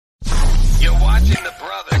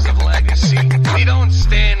brothers of legacy. We don't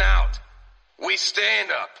stand out. We stand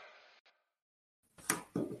up.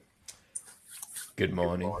 Good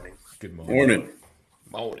morning. Good morning. Morning.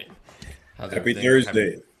 Morning. How's Happy everything?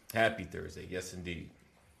 Thursday. Happy Thursday. Yes, indeed.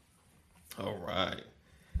 All right.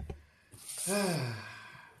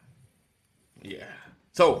 Yeah.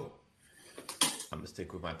 So, I'm going to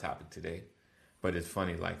stick with my topic today. But it's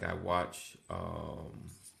funny, like I watch, I've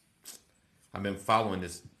been following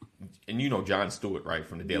this, and you know Jon Stewart, right,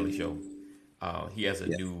 from The Daily Show. He has a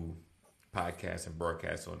new podcast and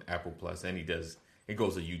broadcast on Apple Plus, and it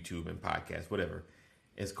goes to YouTube and podcast, whatever.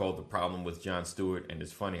 It's called The Problem with Jon Stewart, and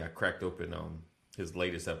it's funny, I cracked open his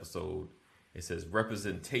latest episode. It says,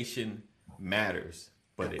 representation matters,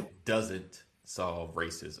 but it doesn't solve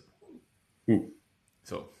racism.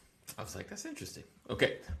 So I was like, that's interesting.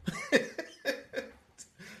 Okay.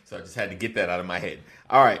 So I just had to get that out of my head.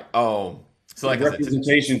 All right. So like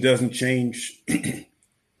representation doesn't change the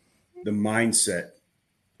mindset.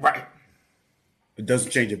 Right. It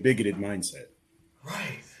doesn't change a bigoted mindset.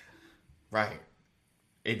 Right.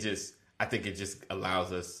 I think it just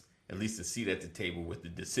allows us at least a seat at the table with the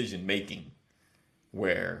decision making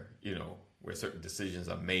where certain decisions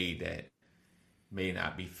are made that may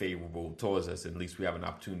not be favorable towards us. At least we have an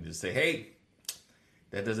opportunity to say, hey,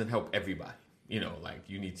 that doesn't help everybody. Like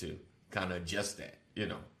you need to kind of adjust that,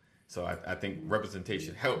 So I think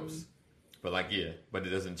representation helps, but but it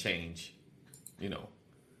doesn't change,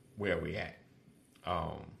 where we at.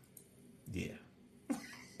 Yeah.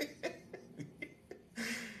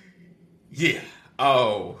 Yeah.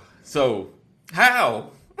 Oh, so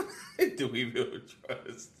how do we build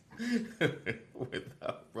trust with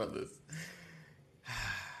our brothers?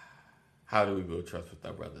 How do we build trust with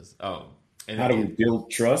our brothers? How do we build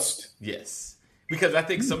trust? Yes, because I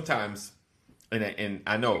think sometimes, and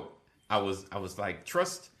I know I was like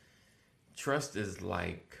trust is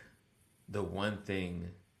like the one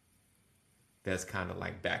thing that's kind of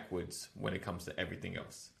like backwards when it comes to everything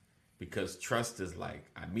else, because trust is like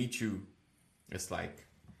I meet you, it's like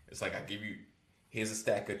I give you, here's a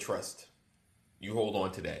stack of trust, you hold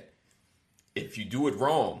on to that. If you do it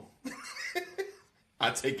wrong,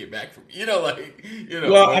 I take it back from you.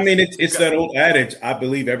 Well, I mean, it's that old adage. I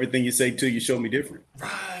believe everything you say till you show me different.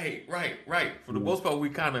 Right. For the most part, we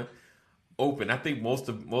kind of open. I think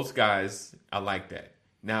most guys are like that.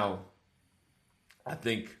 Now, I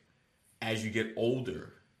think as you get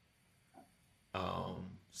older,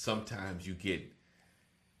 sometimes you get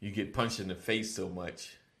punched in the face so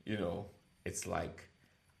much. It's like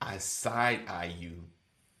I side eye you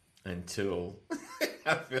until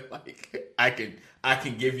I feel like I can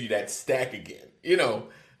give you that stack again.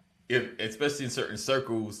 If especially in certain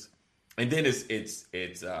circles, and then it's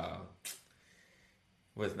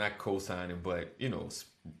well, it's not co-signing, but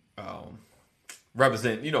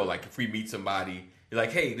represent. Like if we meet somebody, you're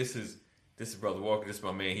like, hey, this is Brother Walker, this is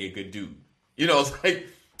my man, he a good dude. It's like,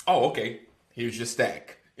 oh, okay, here's your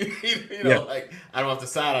stack. Like I don't have to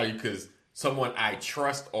side eye you because someone I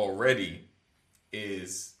trust already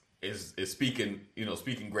is speaking,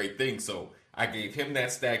 speaking great things. So I gave him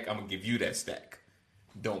that stack. I'm gonna give you that stack.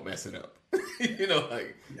 Don't mess it up.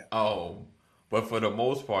 But for the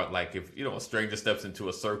most part, like if a stranger steps into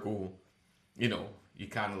a circle, you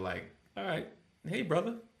kind of like, all right, hey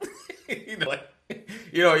brother, you ever like.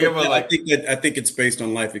 I think it's based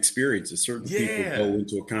on life experiences. Certain people go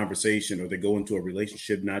into a conversation or they go into a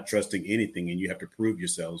relationship not trusting anything, and you have to prove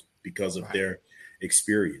yourselves because of their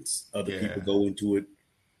experience. Other people go into it.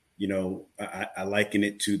 I liken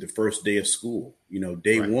it to the first day of school.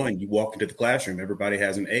 Day one, you walk into the classroom, everybody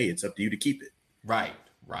has an A. It's up to you to keep it. Right.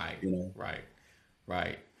 Right.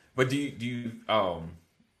 But do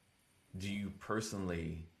you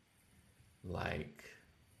personally like?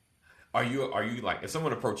 Are you like if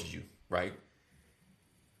someone approaches you, right?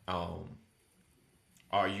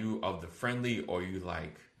 Are you of the friendly, or are you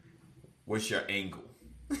like, what's your angle?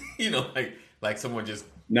 like someone just.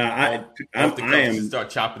 I am just start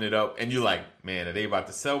chopping it up, and you're like, man, are they about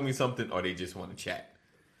to sell me something, or they just want to chat?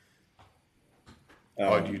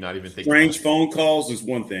 Or do you not even think? Strange phone calls is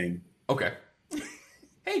one thing. Okay.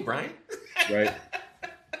 Hey, Brian. Right.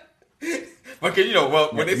 Okay,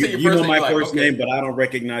 when they say your first name, my first name, but I don't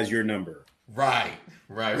recognize your number. Right.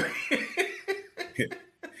 Right.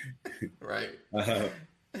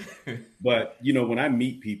 But when I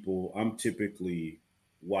meet people, I'm typically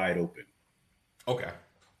wide open. Okay.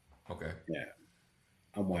 Yeah,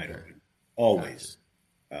 I'm wide open always.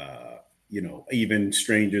 Gotcha. Even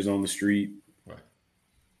strangers on the street. Right.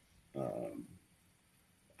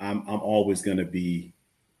 I'm always going to be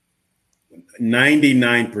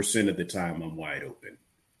 99% of the time I'm wide open.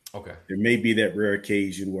 Okay. There may be that rare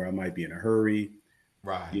occasion where I might be in a hurry,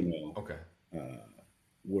 Right. you know, Okay.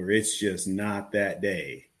 where it's just not that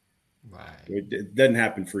day. Right. It doesn't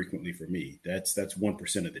happen frequently for me. That's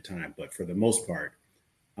 1% of the time, but for the most part,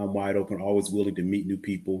 I'm wide open, always willing to meet new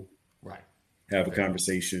people, Right. have a Okay.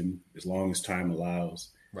 conversation as long as time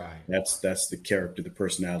allows. Right. That's the character, the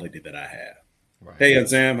personality that I have. Right. Hey,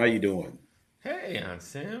 Sam, how you doing? Hey, Aunt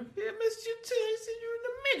Sam. Yeah, missed you too. I seen you in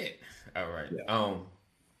a minute. All right. Yeah.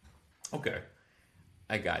 Okay.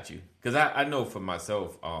 I got you. Cause I know for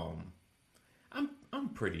myself, I'm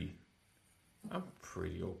pretty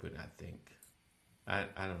open, I think. I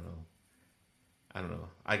don't know. I don't know.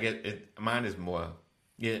 I get it. Mine is more.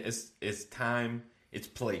 Yeah, it's time. It's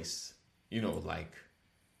place. You know, like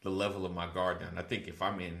the level of my guard down. I think if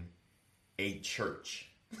I'm in a church,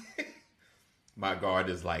 my guard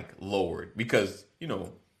is like lowered because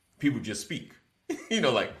people just speak.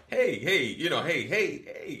 Like hey, hey,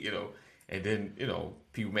 and then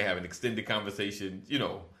people may have an extended conversation.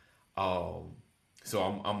 So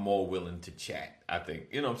I'm more willing to chat. I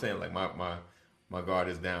think what I'm saying. Like my guard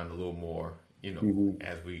is down a little more. Hmm.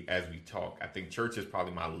 As we talk. I think church is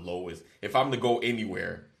probably my lowest. If I'm to go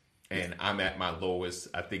anywhere and I'm at my lowest,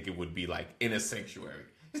 I think it would be like in a sanctuary.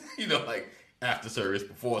 Like after service,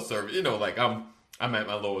 before service. Like I'm at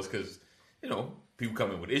my lowest because people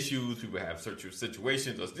come in with issues, people have certain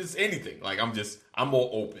situations, or just anything. Like I'm more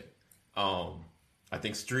open. I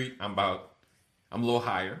think street, I'm a little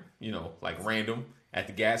higher. Like random at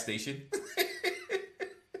the gas station.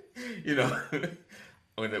 you know,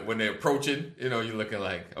 when they're approaching, you're looking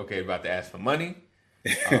like, okay, about to ask for money,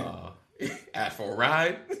 ask for a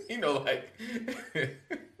ride, like,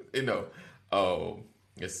 oh,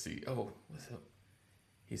 let's see. Oh, what's up?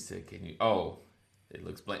 He said, can you, oh, it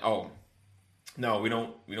looks blank. Oh, no, we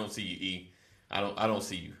don't see you, E. I don't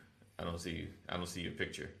see you. I don't see you. I don't see your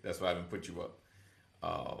picture. That's why I didn't put you up.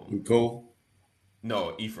 Cole?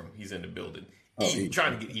 No, Ephraim, he's in the building. Oh,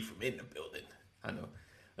 Trying to get Ephraim in the building. I know.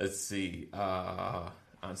 Let's see.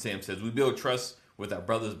 Sam says, we build trust with our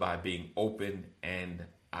brothers by being open and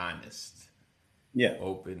honest. Yeah.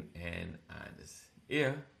 Open and honest.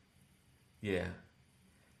 Yeah. Yeah.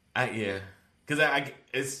 Because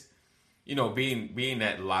it's, being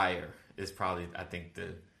that liar is probably, I think,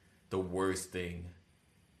 the worst thing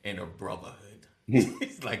in a brotherhood.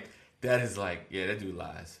 It's like, that is like, yeah, that dude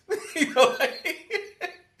lies.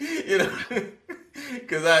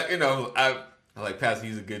 Because I like Pastor,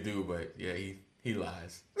 he's a good dude, but yeah, he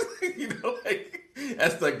lies. Like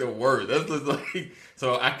that's like the worst. That's just like,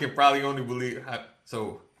 so I can probably only believe.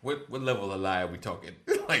 So what level of lie are we talking?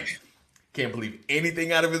 Like, can't believe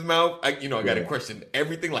anything out of his mouth. I got to question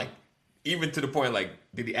everything. Like, even to the point, like,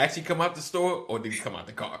 did he actually come out the store or did he come out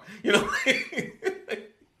the car?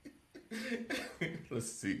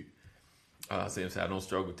 Let's see. Sam said, I don't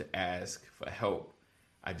struggle to ask for help.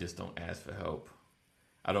 I just don't ask for help.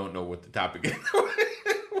 I don't know what the topic is.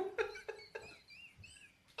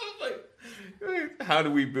 Like, how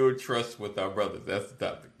do we build trust with our brothers? That's the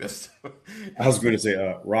topic. I was going to say,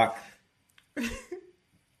 rock,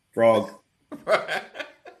 frog.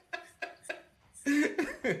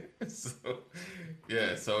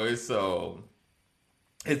 So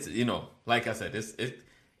it's like I said,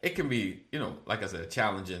 it can be like I said, a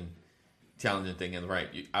challenging thing. And right,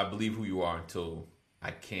 I believe who you are until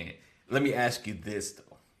I can't. Let me ask you this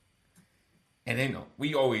though, and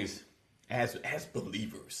we always as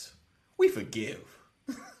believers we forgive.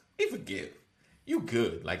 We forgive. You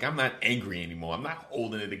good? Like, I'm not angry anymore. I'm not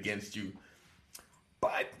holding it against you.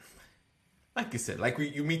 But like I said, like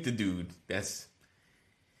you meet the dude that's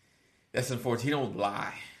unfortunate. He don't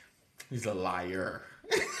lie. He's a liar.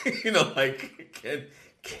 Like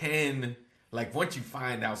can like once you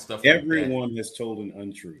find out stuff Everyone like that, has told an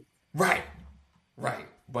untruth. Right.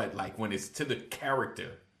 But like when it's to the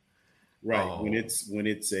character. Right. When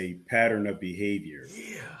it's a pattern of behavior.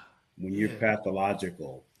 Yeah. When you're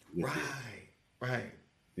pathological with Right.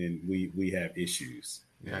 then we have issues.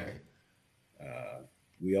 Right.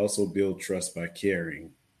 We also build trust by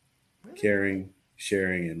caring,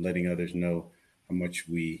 sharing, and letting others know how much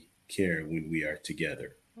we care when we are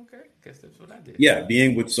together. Okay, guess that's what I did. Yeah,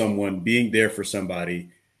 being with someone, being there for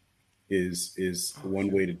somebody is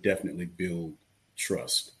one way to definitely build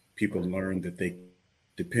trust. People learn that they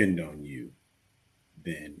depend on you.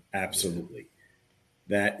 Then absolutely.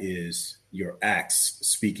 That is your acts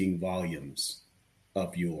speaking volumes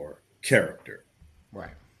of your character.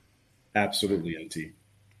 Right. Absolutely, Auntie.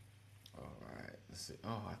 All right. Let's see.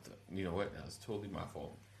 Oh, I thought, you know what? That was totally my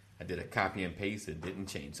fault. I did a copy and paste and didn't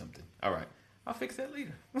change something. All right. I'll fix that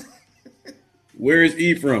later. Where is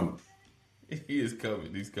Ephraim? He is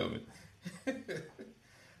coming. He's coming.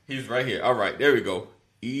 He's right here. All right, there we go.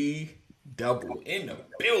 E double in the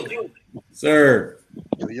building, Sir.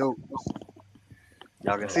 Yo, yo.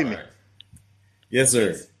 Y'all can see me. Right. Yes,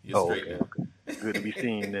 sir. You're straight okay. now. Good to be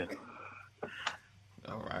seen then.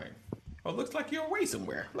 All right. Oh, looks like you're away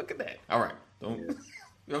somewhere. Look at that. All right. Don't you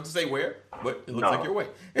don't have to say where, but it looks like you're away.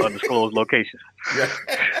 Undisclosed location.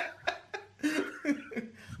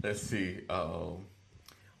 Let's see.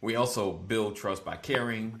 We also build trust by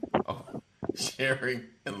caring, sharing,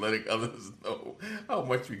 and letting others know how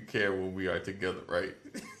much we care when we are together. Right?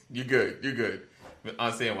 You're good. You're good.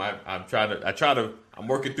 I'm saying I'm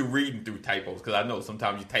working through reading through typos because I know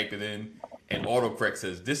sometimes you type it in and autocorrect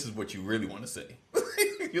says this is what you really want to say.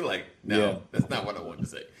 You're like, no, that's not what I want to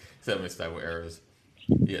say. 7 type of errors.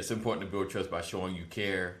 Yeah, it's important to build trust by showing you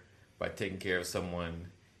care, by taking care of someone,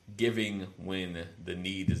 giving when the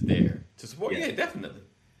need is there to support. Yeah, definitely.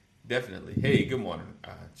 Hey, good morning,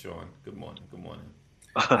 Sean. Good morning.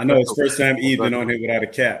 I know it's first time Eve been on here without a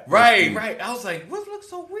cap. Right. I was like, what looks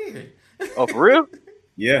so weird? Oh, for real?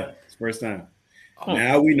 Yeah, it's first time.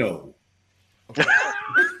 Now we know. Okay.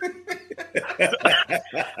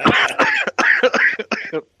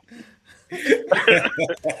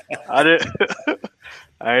 I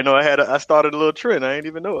didn't know I started a little trend. I didn't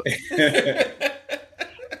even know it.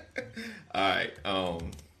 All right.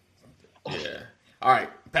 Yeah. All right,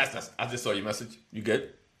 Pastor. I just saw your message. You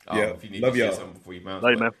good? Yeah. If you need Love to say y'all. something before you bounce.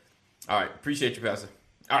 Love you, man. All right. Appreciate you, Pastor.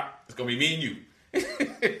 All right. It's gonna be me and you.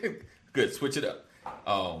 Good. Switch it up.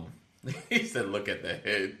 He said, "Look at the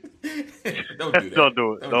head." Don't do that. Don't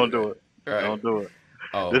do it. Don't do it. Right. Don't do it.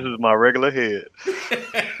 This is my regular head.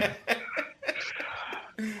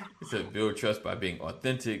 He said, "Build trust by being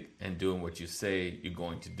authentic and doing what you say you're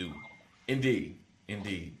going to do." Indeed.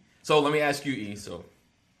 So let me ask you, E. So,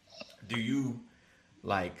 do you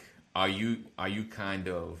Are you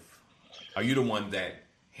the one that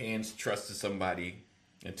hands trust to somebody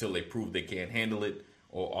until they prove they can't handle it,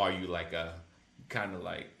 or are you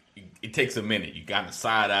it takes a minute? You kind of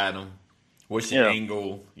side eye them. What's your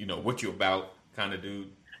angle? What you about, kind of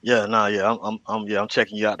dude. Yeah, I'm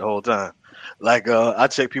checking you out the whole time. I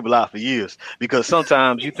check people out for years because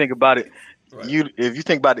sometimes you think about it. Right. If you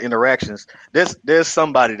think about the interactions, there's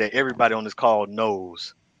somebody that everybody on this call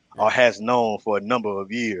knows or has known for a number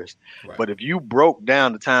of years. Right. But if you broke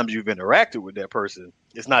down the times you've interacted with that person,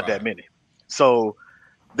 it's not that many. So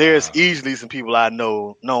there's easily some people I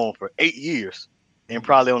known for 8 years and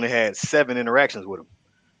probably only had 7 interactions with them.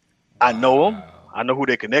 I know them. I know who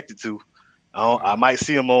they're connected to. I might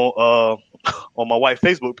see them on my wife's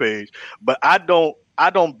Facebook page, but I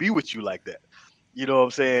don't be with you like that. You know what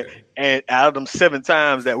I'm saying? Okay. And out of them 7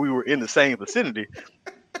 times that we were in the same vicinity,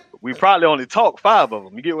 we probably only talked 5 of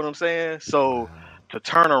them. You get what I'm saying? So to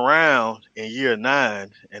turn around in year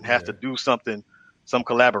 9 and have to do something, some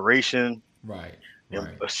collaboration, right?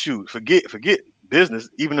 And, shoot, forget business,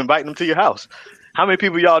 even inviting them to your house. How many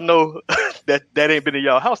people y'all know that ain't been in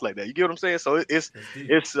y'all house like that? You get what I'm saying? So it's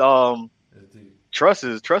trust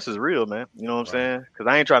is real, man. You know what I'm saying? Because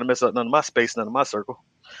I ain't trying to mess up none of my space, none of my circle.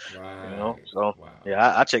 Right. So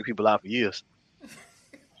I check people out for years.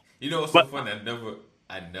 It's so funny.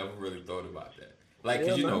 I never really thought about that.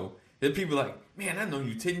 Cause there are people like, man, I know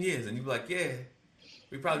you 10 years, and you be like, yeah,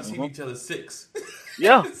 we probably seen each other 6.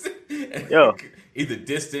 Yeah. Either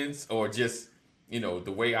distance or just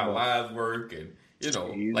the way our lives work, and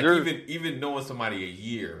even knowing somebody a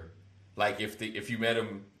year, if you met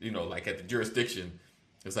them, at the jurisdiction.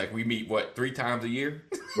 It's like we meet 3 times a year,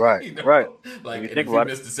 right? Right. If you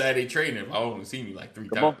missed the Saturday training, I only seen you 3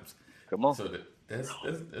 times. Come on. So that's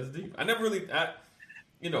deep. I never really, and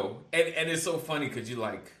it's so funny because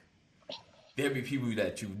there'll be people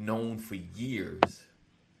that you've known for years,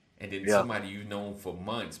 and then somebody you've known for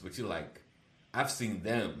months, but you're like, I've seen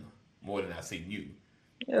them more than I've seen you.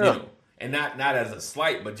 Yeah. And not as a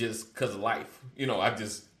slight, but just because of life.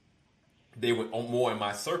 They were more in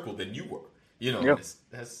my circle than you were.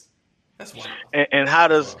 That's wild. And how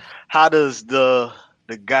does the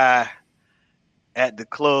guy at the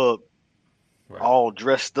club all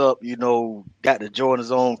dressed up, got the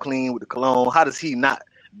Jordans on clean with the cologne, how does he not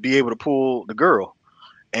be able to pull the girl?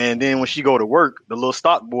 And then when she go to work, the little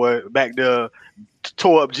stock boy back there,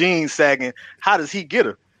 tore up jeans sagging, how does he get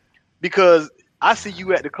her? Because I see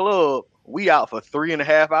you at the club, we out for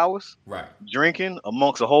 3.5 hours, drinking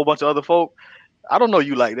amongst a whole bunch of other folk. I don't know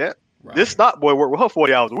you like that. Right. This stock boy work with her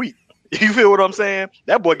 40 hours a week. You feel what I'm saying?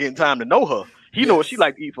 That boy getting time to know her. He know what she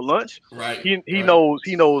like to eat for lunch. Right. He knows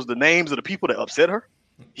the names of the people that upset her.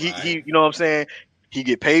 He you know what I'm saying? He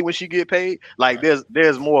get paid when she get paid.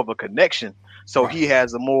 There's more of a connection. So he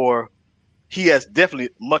has a more he has definitely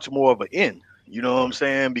much more of an in. You know what I'm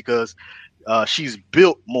saying? Because she's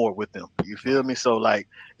built more with them. You feel me? So like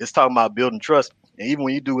it's talking about building trust. And even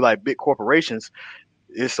when you do like big corporations,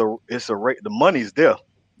 it's a the money's there.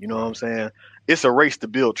 You know what I'm saying? It's a race to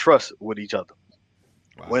build trust with each other.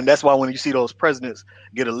 When that's why when you see those presidents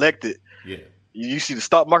get elected, you see the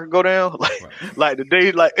stock market go down, like the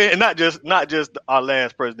day, like, and not just our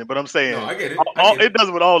last president, but I'm saying No, I get it. It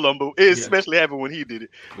does with all of them, but it especially happened when he did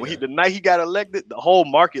it. When the night he got elected, the whole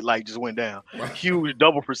market like just went down, huge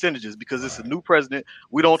double percentages because it's a new president.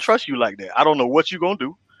 We don't trust you like that. I don't know what you're gonna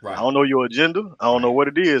do. I don't know your agenda. I don't know what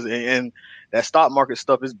it is, and that stock market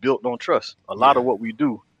stuff is built on trust. A lot of what we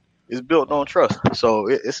do is built on trust. So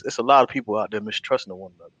it's a lot of people out there mistrusting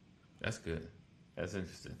one another. That's good. That's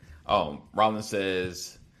interesting. Rollins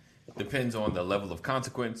says, depends on the level of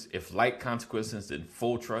consequence. If light consequences, then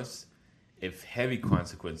full trust. If heavy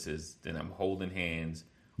consequences, then I'm holding hands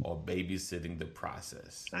or babysitting the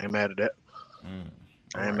process. I ain't mad at that.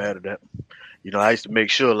 I ain't mad at that. You know, I used to make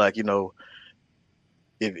sure, like, you know,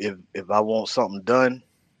 if I want something done,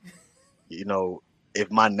 you know, if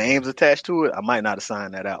my name's attached to it, I might not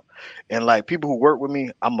assign that out. And like people who work with me,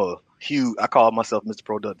 I call myself Mr.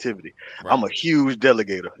 Productivity. I'm a huge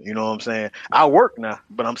delegator. You know what I'm saying? I work now,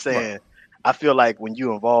 but I'm saying I feel like when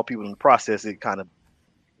you involve people in the process, it kind of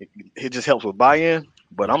it just helps with buy-in.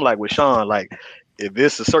 But I'm like with Sean, like if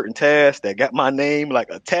it's a certain task that got my name like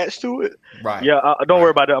attached to it, don't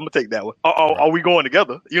worry about that. I'm gonna take that one. Are we going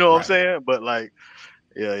together? You know what I'm saying? But like,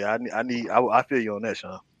 I feel you on that,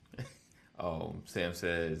 Sean. Sam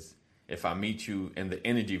says, if I meet you and the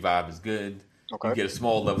energy vibe is good, you get a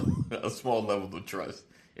small level of trust.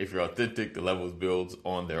 If you're authentic, the levels builds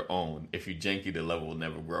on their own. If you're janky, the level will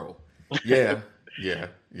never grow. Yeah.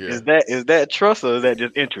 Is that trust or is that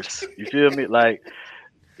just interest? You feel me? Like,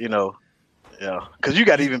 you know, because you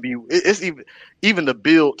got to it's even the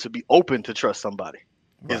build to be open to trust somebody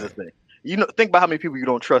is a thing. You know, think about how many people you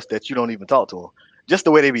don't trust that you don't even talk to them. Just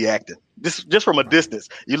the way they be acting, just from a distance,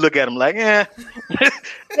 you look at them like, hey,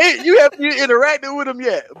 you interacted with them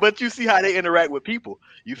yet, but you see how they interact with people.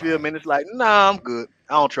 You feel me? And it's like, nah, I'm good.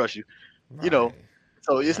 I don't trust you. You know,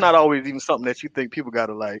 so it's not always even something that you think people got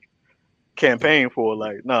to like campaign for.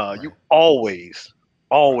 Like, nah, you always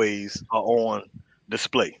are on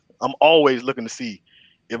display. I'm always looking to see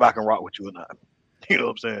if I can rock with you or not. You know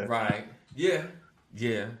what I'm saying? Right. Yeah.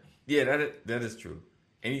 That is true.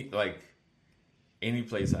 Any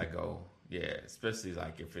place I go, especially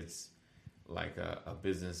like if it's like a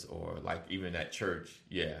business or like even at church,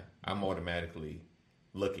 I'm automatically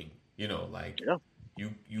looking, you know, like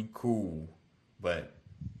you cool, but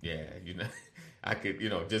you know, I could, you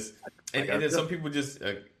know, just and then some people just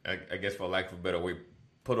I guess for lack of a better way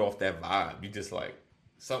put off that vibe. You just like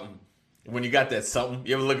something when you got that something.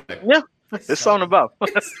 You ever look like it's something about.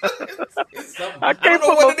 It's something. I can't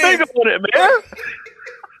put my finger on it, man.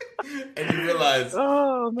 And you realize,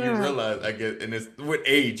 I guess, and it's with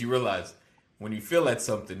age, you realize when you feel that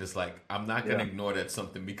something, it's like, I'm not going to ignore that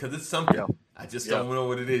something because it's something. Yeah. I just don't know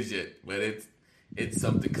what it is yet, but it's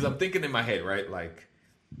something. Because I'm thinking in my head, right? Like,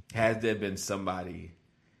 has there been somebody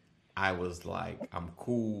I was like, I'm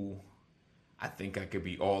cool. I think I could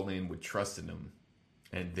be all in with trusting them.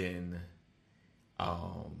 And then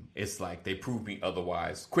it's like they prove me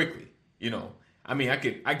otherwise quickly. You know, I mean, I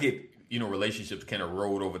get, you know, relationships kind of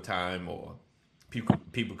erode over time, or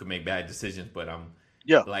people can make bad decisions. But have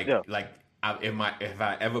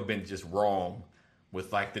I ever been just wrong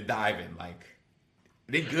with like the diving? Like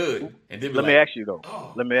they good, and then let me ask you though.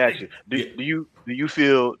 Let me ask you: Do you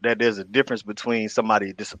feel that there's a difference between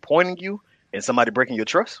somebody disappointing you and somebody breaking your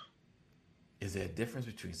trust? Is there a difference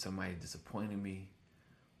between somebody disappointing me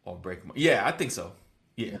or breaking my? Yeah, I think so.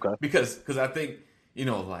 Yeah, because I think, you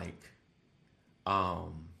know, like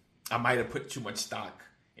I might have put too much stock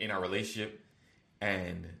in our relationship,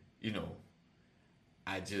 and you know,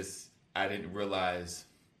 I didn't realize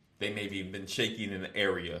they maybe been shaking in the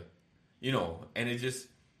area, you know, and it just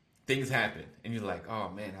things happen, and you're like, oh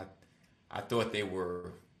man, I thought they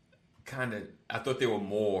were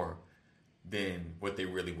more than what they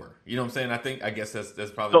really were. You know what I'm saying? I guess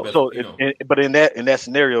that's probably best, you know. But in that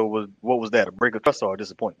scenario, what was that? A break of trust or a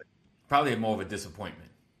disappointment? Probably more of a disappointment.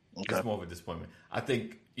 Okay. It's more of a disappointment. I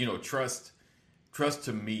think, you know, trust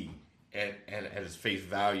to me at its face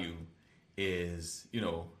value is, you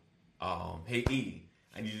know, hey E,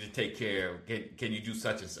 I need you to take care of, can you do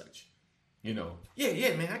such and such? You know,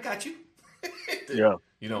 yeah, man, I got you. Yeah.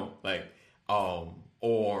 You know, like,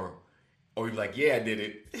 or you're like, yeah, I did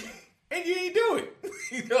it, and you ain't do it.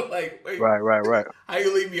 You know, like, wait, right. How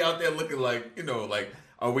you leave me out there looking like, you know, like,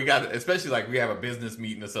 oh, we got, especially like we have a business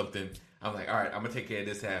meeting or something. I'm like, all right, I'm gonna take care of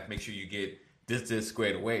this half. Make sure you get this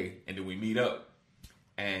squared away, and then we meet up.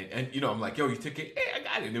 And you know, I'm like, yo, you took it? Hey, I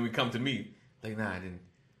got it. And then we come to me, like, nah, I didn't.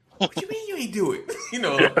 What you mean you ain't do it? You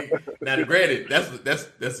know, like, now granted,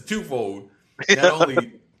 that's twofold. Not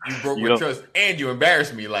only you broke my trust and you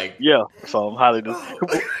embarrassed me, like, yeah. So I'm highly.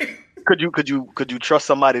 Could you trust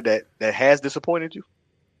somebody that has disappointed you?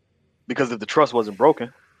 Because if the trust wasn't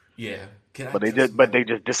broken, yeah. But they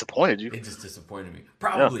just disappointed you. It just disappointed me.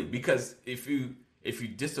 Probably because if you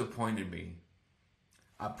disappointed me,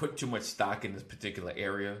 I put too much stock in this particular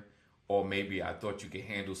area, or maybe I thought you could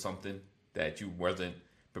handle something that you wasn't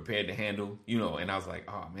prepared to handle, you know, and I was like,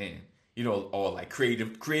 oh man, you know, or like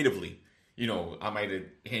creatively, you know, I might have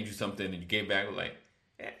handed you something and you came back with like,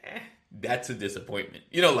 that's a disappointment.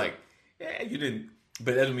 You know, like, you didn't,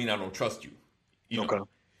 but that doesn't mean I don't trust you. You know?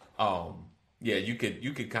 Yeah, you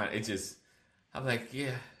could kind of, it just, I'm like,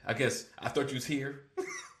 yeah, I guess I thought you was here.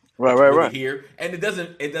 Right. Here. And it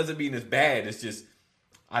doesn't mean it's bad. It's just,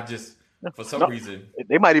 for some reason.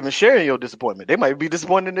 They might even share in your disappointment. They might be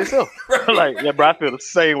disappointed in themselves. Right. Like, yeah, bro, I feel the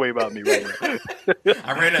same way about me right now.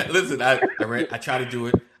 I try to do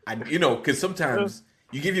it. You know, because sometimes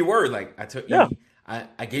you give your word. Like,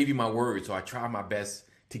 I gave you my word, so I try my best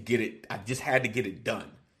to get it. I just had to get it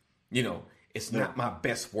done. You know, it's not my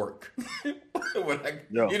best work. You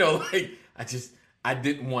know, like, I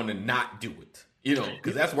didn't want to not do it. You know,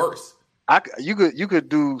 because that's worse. You could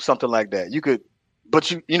do something like that. You could, but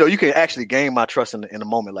you can actually gain my trust in a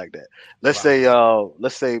moment like that. Let's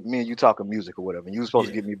say me and you talking music or whatever, and you were supposed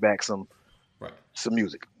to give me back some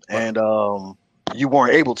music, and you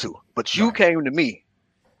weren't able to, but you came to me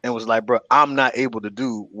and was like, bro, I'm not able to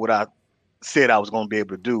do what I said I was going to be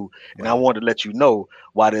able to do, and I wanted to let you know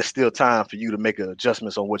why there's still time for you to make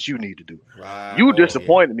adjustments on what you need to do. You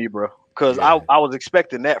disappointed me, bro, because I was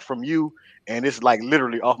expecting that from you. And it's like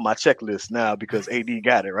literally off my checklist now because AD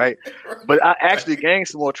got it, right? But I actually gained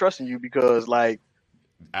some more trust in you because, like,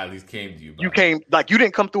 I at least came to you. You came, like, you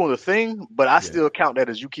didn't come through on the thing, but I still count that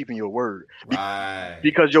as you keeping your word.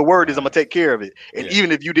 Because your word is I'm gonna take care of it. And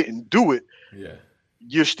even if you didn't do it,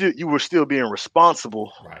 you were still being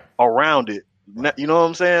responsible around it. You know what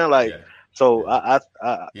I'm saying? Like, so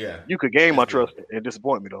you could gain my trust and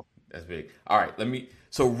disappoint me though. That's big. All right,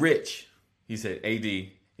 so Rich, he said, AD,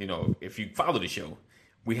 you know, if you follow the show,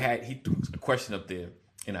 he threw a question up there,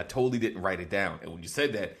 and I totally didn't write it down. And when you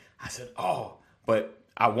said that, I said, oh, but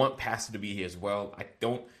I want Pastor to be here as well.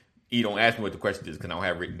 You don't ask me what the question is because I don't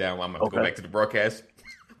have it written down. I'm going to go back to the broadcast.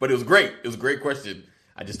 But it was great. It was a great question.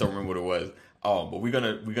 I just don't remember what it was. But we're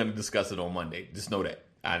gonna discuss it on Monday. Just know that.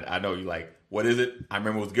 I know you like, what is it? I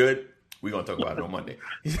remember it was good. We're going to talk about it on Monday.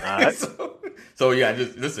 All right. so yeah, I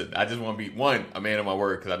just want to be, a man of my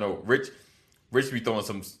word, because I know Rich be throwing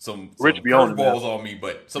some curveballs on me,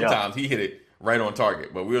 but sometimes he hit it right on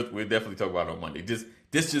target. But we'll definitely talk about it on Monday.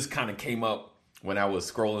 This just kind of came up when I was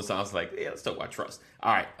scrolling, so I was like, yeah, let's talk about trust.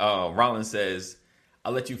 All right. Rollins says,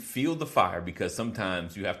 I'll let you feel the fire because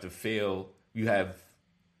sometimes you have to fail. You have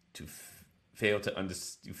to fail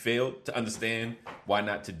to understand why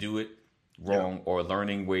not to do it wrong or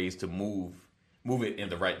learning ways to move it in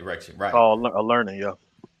the right direction. Right. Oh, learning. Yeah.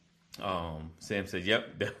 Sam said,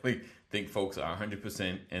 yep, definitely. Think folks are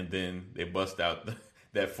 100%, and then they bust out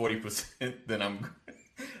that 40%. Then I'm,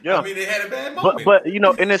 I mean, they had a bad moment. But you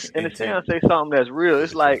know, in this Sam say something that's real.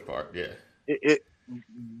 It's like,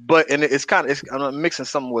 it's kind of, I'm mixing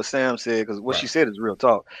something what Sam said because what she said is real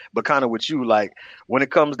talk. But kind of with you, like when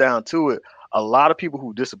it comes down to it, a lot of people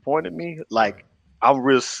who disappointed me, like. I'm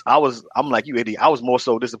like you, Eddie. I was more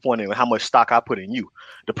so disappointed in how much stock I put in you.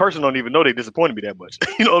 The person don't even know they disappointed me that much.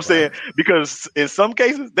 You know what I'm saying? Because in some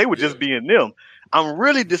cases they would just be in them. I'm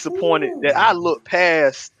really disappointed that I looked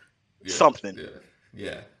past something.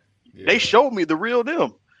 They showed me the real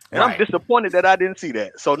them, and I'm disappointed that I didn't see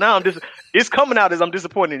that. So now it's coming out as I'm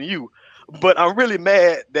disappointed in you, but I'm really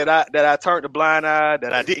mad that I turned a blind eye,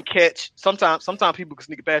 that I didn't catch. Sometimes people can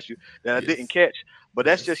sneak it past you that I didn't catch, but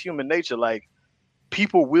that's just human nature. Like.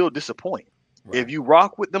 People will disappoint. If you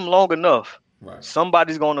rock with them long enough,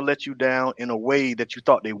 somebody's going to let you down in a way that you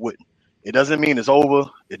thought they wouldn't. It doesn't mean it's over.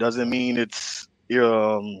 It doesn't mean it's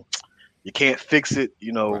you can't fix it.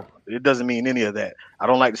 You know, it doesn't mean any of that. I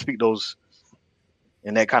don't like to speak those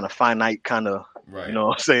in that kind of finite kind of, you know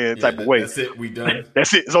what I'm saying, type of way. That's it. We done.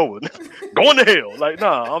 That's it. It's over. Going to hell. Like,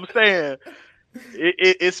 nah, I'm saying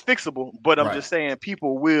it's fixable, but I'm just saying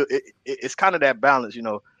people will. It's kind of that balance, you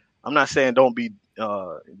know. I'm not saying don't be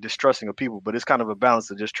distrusting of people, but it's kind of a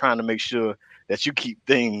balance of just trying to make sure that you keep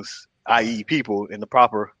things, i.e. people, in the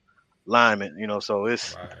proper alignment, you know. So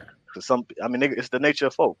it's for some, I mean, it's the nature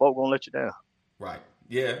of folk. Folk gonna let you down. Right.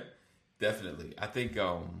 Yeah. Definitely. I think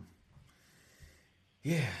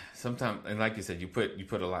yeah, sometimes, and like you said, you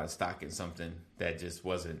put a lot of stock in something that just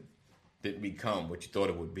didn't become what you thought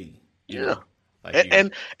it would be. You know? Like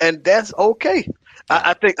and that's okay.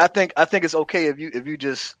 Yeah. I think it's okay if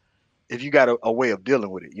you got a way of dealing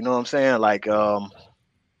with it. You know what I'm saying? Like because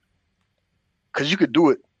you could do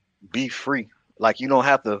it beef free. Like you don't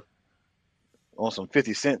have to on some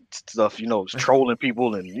 50 Cent stuff. You know, trolling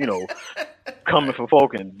people and coming for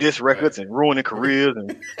folk and diss records and ruining careers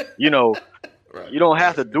and you don't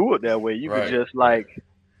have to do it that way. You could just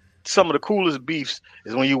some of the coolest beefs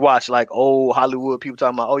is when you watch like old Hollywood people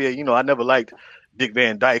talking about, oh yeah, I never liked Dick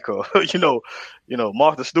Van Dyke or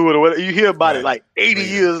Martha Stewart or whatever. You hear about it like 80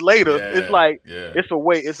 years later. Yeah, it's like it's a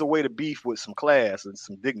way to beef with some class and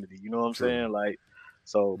some dignity. You know what I'm saying? Like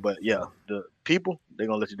but yeah, the people they're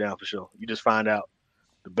gonna let you down for sure. You just find out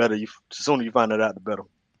the sooner you find that out, the better.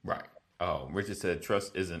 Right. Oh, Richard said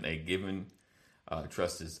trust isn't a given.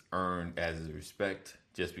 Trust is earned as respect.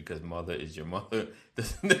 Just because mother is your mother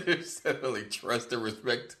doesn't necessarily trust and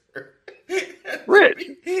respect her. Rich.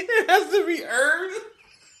 It has to be earned.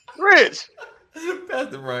 Rich.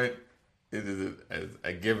 Pastor Brian, it is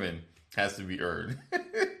a given, has to be earned.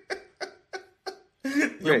 Your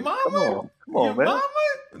Rich, mama? Come on, man. Mama?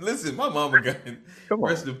 Listen, my mama got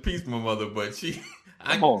rest in peace, my mother, but she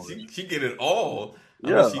get it all.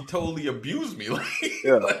 Yeah. She totally abused me.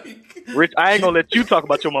 Rich, I ain't gonna let you talk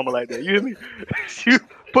about your mama like that. You hear me? You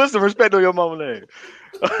put some respect on your mama name.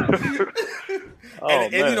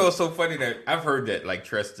 And it's so funny that I've heard that like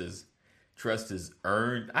trust is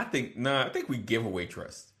earned. I think we give away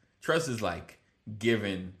trust. Trust is like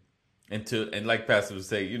given and like Pastor would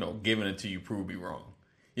say, given until you prove me wrong.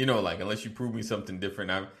 Like unless you prove me something different,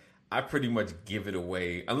 I pretty much give it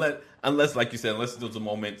away. Unless like you said, unless those are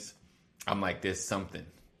moments I'm like, there's something.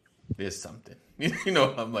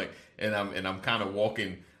 I'm like, and I'm kind of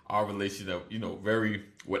walking our relationship, very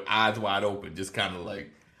with eyes wide open, just kind of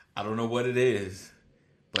like, I don't know what it is,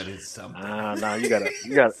 but it's something. Nah, you gotta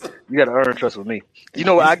earn trust with me.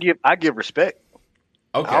 I give respect.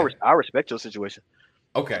 Okay, I respect your situation.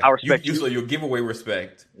 Okay, I respect you. So you'll give away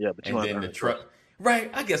respect. Yeah, but you and then the trust.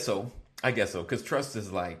 Right, I guess so. Because trust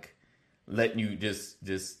is like letting you just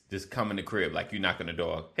come in the crib, like you knock on the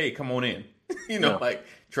door. Hey, come on in. Like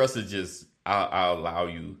trust is just I'll allow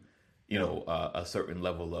you, a certain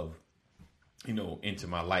level of, into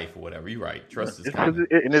my life or whatever. You're right. Trust is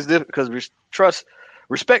and it's different because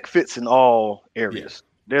respect fits in all areas.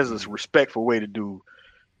 Yeah. There's this respectful way to do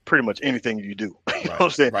pretty much anything you do. You know what I'm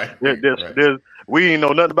saying? Right. There's we didn't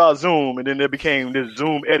know nothing about Zoom, and then there became this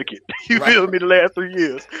Zoom etiquette. You feel me? The last 3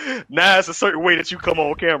 years. Now it's a certain way that you come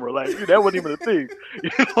on camera. Like that wasn't even a thing. You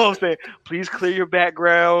know what I'm saying? Please clear your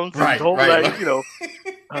backgrounds. Right. So,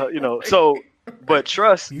 but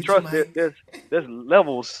trust. There's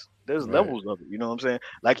levels. There's levels of it. You know what I'm saying?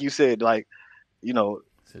 Like you said,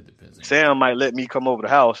 Sam might let me come over the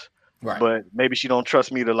house, but maybe she don't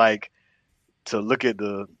trust me to look at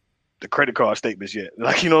the credit card statements yet.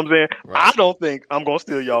 Like, you know what I'm saying? Right. I don't think I'm going to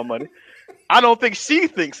steal y'all money. I don't think she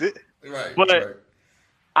thinks it. Right. But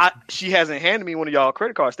she hasn't handed me one of y'all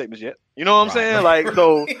credit card statements yet. You know what I'm saying? Like,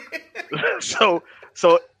 so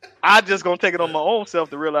I just going to take it on my own self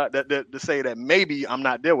to realize to say that maybe I'm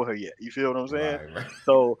not there with her yet. You feel what I'm saying? Right.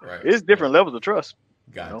 So it's different levels of trust.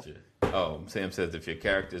 Gotcha. Oh, Sam says if your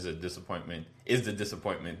character is the disappointment,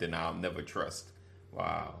 then I'll never trust.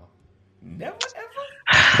 Wow. Never ever?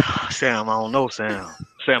 Sam, I don't know, Sam.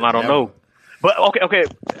 I don't know. But okay.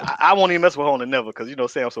 I won't even mess with her on the never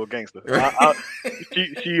because Sam's so gangster.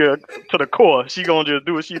 She to the core, she gonna just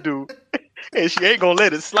do what she do, and she ain't gonna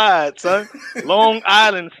let it slide, son. Long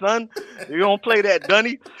Island, son. You don't play that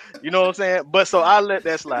dunny. You know what I'm saying? But so I let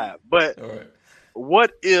that slide. But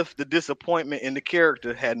what if the disappointment in the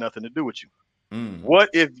character had nothing to do with you? What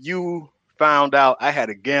if you found out I had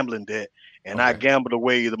a gambling debt and I gambled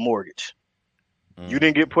away the mortgage? You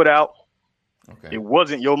didn't get put out. Okay. It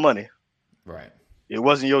wasn't your money. Right. It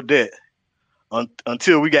wasn't your debt.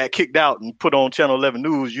 Until we got kicked out and put on Channel 11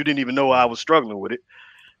 News, you didn't even know I was struggling with it.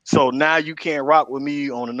 So now you can't rock with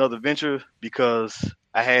me on another venture because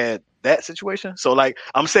I had that situation. So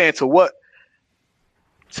I'm saying to what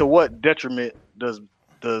detriment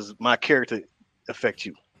does my character affect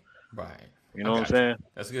you? Right. You know what I'm saying?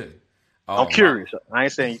 That's good. I'm curious. I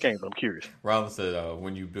ain't saying you can't, but I'm curious. Robin said,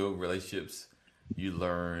 when you build relationships, you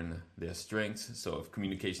learn their strengths. So if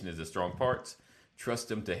communication is a strong part, trust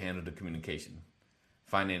them to handle the communication.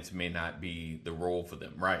 Finance may not be the role for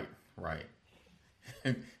them. Right.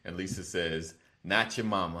 And Lisa says, not your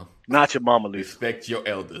mama. Not your mama, Lisa. Respect your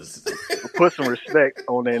elders. Put some respect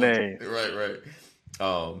on their name. Right.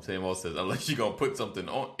 Sam O says, unless you're gonna put something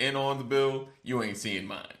on the bill, you ain't seeing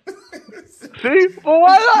mine. See? Well,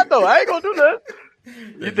 why not though? I ain't gonna do that.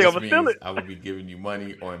 You think I'm gonna steal it? I would be giving you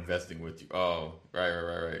money or investing with you. Oh,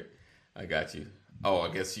 right. I got you. Oh, I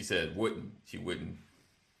guess she said wouldn't. She wouldn't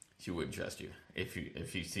trust you if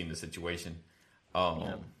you've seen the situation.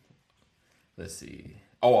 Let's see.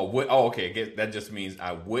 Okay. I guess that just means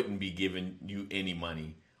I wouldn't be giving you any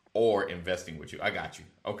money or investing with you. I got you.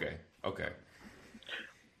 Okay.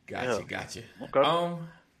 Gotcha. Okay.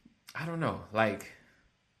 I don't know. Like,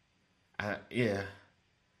 yeah.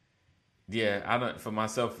 I don't. For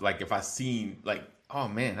myself, like, if I seen, like, oh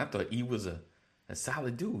man, I thought he was a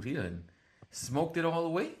solid dude. He done smoked it all the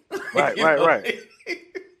way. Right.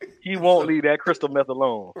 He won't leave that crystal meth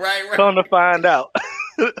alone. Right. Come to find out.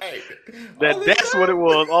 That's what it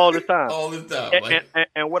was all the time. All the time.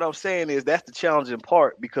 And what I'm saying is that's the challenging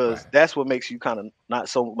part, because that's what makes you kind of not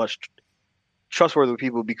so much trustworthy with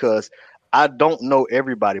people, because I don't know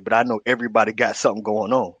everybody, but I know everybody got something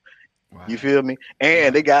going on. Right. You feel me?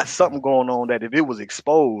 And they got something going on that if it was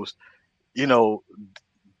exposed, you know,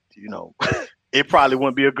 it probably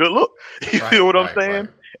wouldn't be a good look. You feel what I'm saying?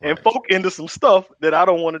 And folk into some stuff that I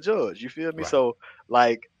don't want to judge. You feel me? So,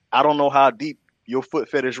 like, I don't know how deep your foot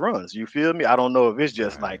fetish runs. You feel me? I don't know if it's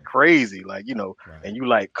just like crazy, like, and you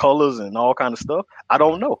like colors and all kind of stuff. I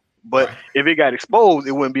don't know. But if it got exposed,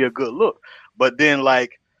 it wouldn't be a good look. But then,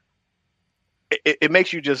 like, it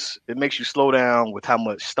makes you slow down with how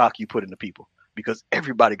much stock you put into people, because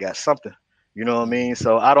everybody got something. You know what I mean?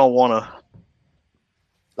 So I don't want to,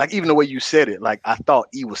 like, even the way you said it, like, I thought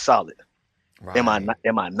E was solid. Right. Am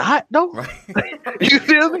I not though? Right. You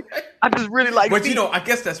feel me? I just really like. But I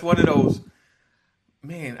guess that's one of those.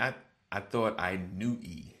 Man, I thought I knew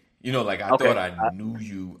E. Like, I thought I knew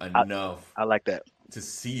you enough. I like that to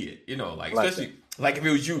see it. Like especially like if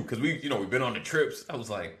it was you, because we've been on the trips. I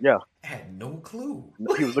was like, I had no clue.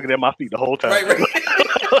 He was looking at my feet the whole time. Right.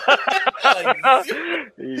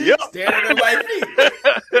 Yep. Standing at my feet.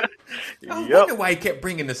 I wonder why he kept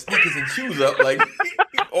bringing the sneakers and shoes up. Like,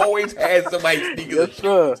 he always had somebody's sneakers and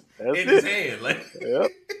shoes in his hand. Like,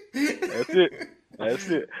 That's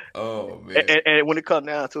it. Oh man! And when it comes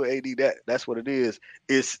down to AD, that's what it is.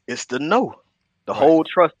 It's the no. The whole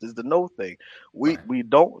trust is the no thing. We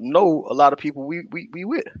don't know a lot of people we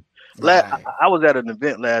with. I was at an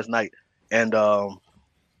event last night, and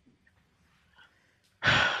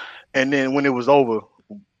then when it was over,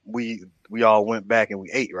 we all went back and we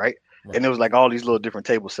ate, right? And there was like all these little different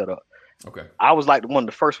tables set up. Okay. I was like one of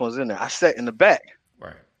the first ones in there. I sat in the back.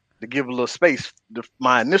 Right. To give a little space.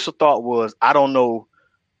 My initial thought was, I don't know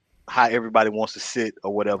how everybody wants to sit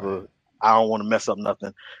or whatever. Right. I don't want to mess up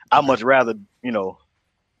nothing. I'd much rather,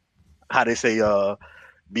 how they say,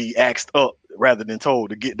 be asked up rather than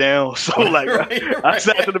told to get down. So I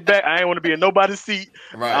sat to the back. I ain't want to be in nobody's seat.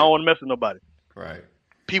 Right. I don't want to mess with nobody. Right.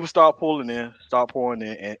 People start pouring in,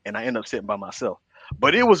 and I end up sitting by myself.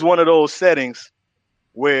 But it was one of those settings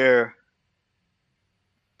where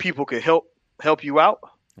people could help you out.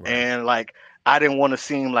 Right. And like, I didn't want to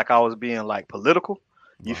seem like I was being like political.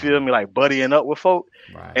 You feel me? Like buddying up with folk.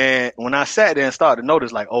 Right. And when I sat there and started to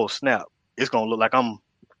notice, like, oh snap, it's gonna look like I'm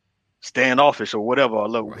standoffish or whatever, a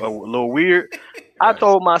little weird. I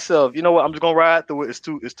told myself, you know what, I'm just gonna ride through it. It's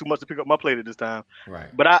too much to pick up my plate at this time.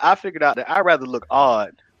 Right. But I figured out that I'd rather look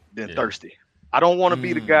odd than thirsty. I don't want to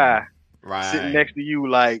be the guy sitting next to you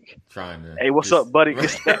like, trying to, hey, what's up, buddy?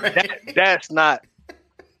 That's not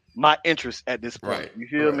my interest at this point. Right. You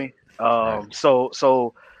feel me?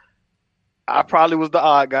 So I probably was the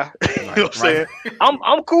odd guy. You know what I'm saying?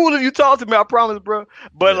 I'm cool if you talk to me, I promise, bro.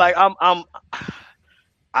 But like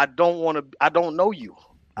I don't know you.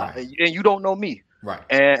 And you don't know me. Right.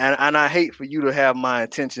 And I hate for you to have my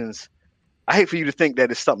intentions. I hate for you to think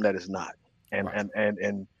that it's something that is not.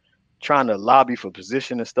 And trying to lobby for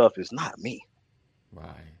position and stuff is not me.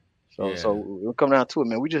 Right. So we'll come down to it,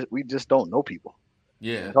 man. We just don't know people.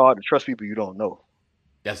 Yeah. It's hard to trust people you don't know.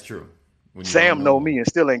 That's true. Sam know me and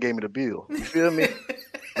still ain't gave me the bill. You feel me?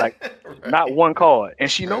 Like not one card, and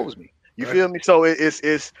she knows me. You feel me? So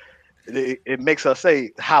it makes her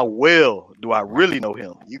say, how well do I really know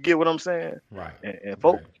him? You get what I'm saying? Right. And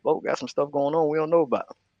folk got some stuff going on we don't know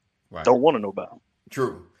about. Right. Don't want to know about.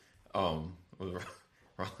 True. Ron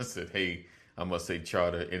said, hey, I must say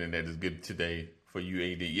Charter Internet is good today for you,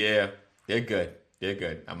 AD. Yeah, they're good.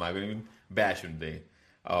 I'm not going to even bash them today.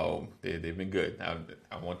 They've been good.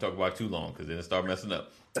 I won't talk about it too long because then it start messing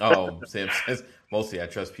up. Sam says, mostly I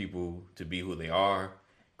trust people to be who they are.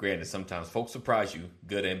 Granted, sometimes folks surprise you,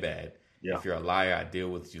 good and bad. Yeah. If you're a liar, I deal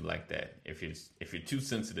with you like that. If you're too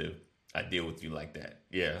sensitive, I deal with you like that.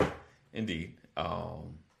 Yeah. Indeed.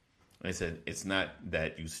 I said it's not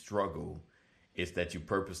that you struggle, it's that you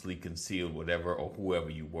purposely concealed whatever or whoever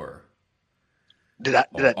you were. Did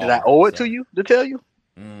I owe it to you to tell you?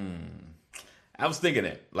 I was thinking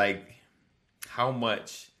that, like, how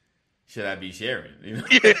much should I be sharing? You know?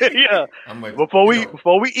 Yeah. I'm like, before we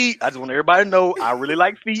eat, I just want everybody to know I really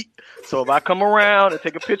like feet. So if I come around and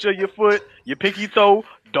take a picture of your foot, your pinky toe,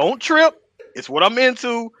 don't trip. It's what I'm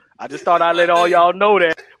into. I just thought I'd let all y'all know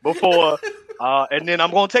that before. And then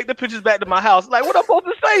I'm gonna take the pictures back to my house. Like, what I'm supposed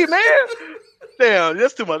to say, man? Sam,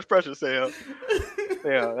 that's too much pressure, Sam.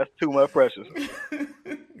 Yeah, that's too much pressure.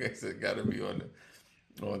 Guess it gotta be on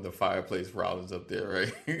the fireplace Rollins up there,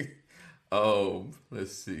 right?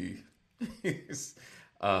 Let's see.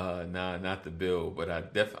 Nah, not the bill, but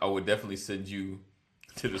I would definitely send you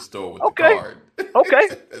to the store with the card. Okay.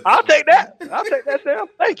 I'll take that. Sam.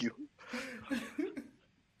 Thank you.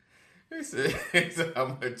 He said, how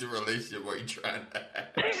much of a relationship are you trying to have?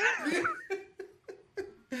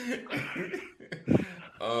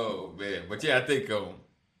 Oh man. But yeah, I think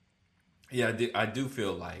I do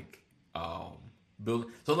feel like Bill.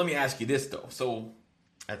 So let me ask you this though. So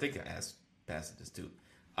I think I asked Pastor this too.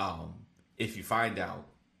 If you find out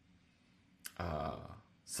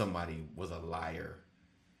somebody was a liar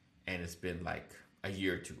and it's been like a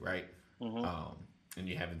year or two, right? Mm-hmm. And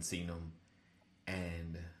you haven't seen them,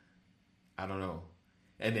 and I don't know,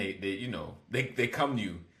 and they come to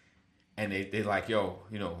you and they like, yo,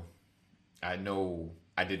 I know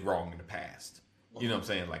I did wrong in the past. You know what I'm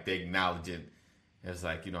saying? Like, they acknowledge it. It's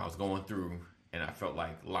like, I was going through and I felt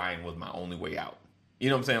like lying was my only way out. You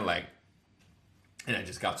know what I'm saying? Like, and I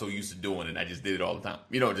just got so used to doing it, I just did it all the time.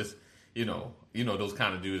 Those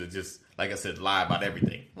kind of dudes that just, like I said, lie about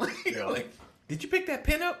everything. Like, did you pick that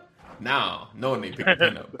pen up? No one didn't pick the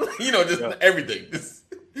pen up. Everything. Just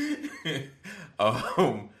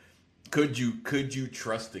could you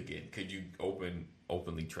trust again? Could you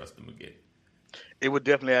openly trust them again? It would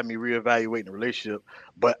definitely have me reevaluating the relationship.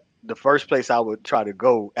 But the first place I would try to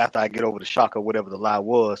go after I get over the shock of whatever the lie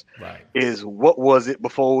was, is what was it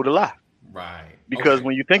before the lie? Right. Because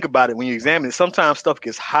when you think about it, when you examine it, sometimes stuff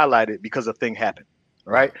gets highlighted because a thing happened.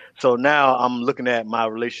 Right. So now I'm looking at my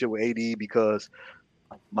relationship with AD because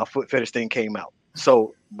my foot fetish thing came out.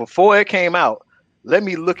 So before it came out, let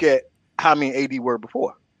me look at how me and AD were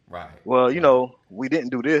before. Right. Well, we didn't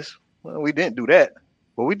do this. Well, we didn't do that.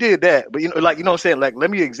 Well, we did that. But what I'm saying? Like,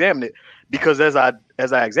 let me examine it, because as I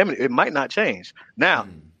examine it, it might not change. Now,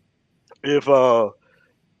 if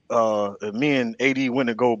me and AD went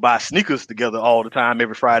to go buy sneakers together all the time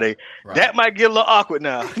every Friday, that might get a little awkward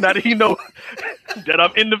now. Now that he know that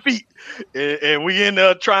I'm in the feet and we in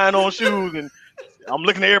there trying on shoes and I'm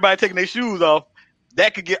looking at everybody taking their shoes off,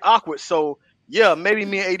 that could get awkward. So yeah, maybe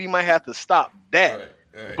me and AD might have to stop that.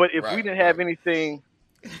 Right, but if we didn't have anything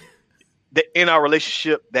that in our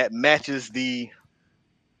relationship that matches the,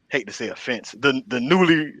 hate to say offense, the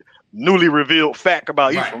newly revealed fact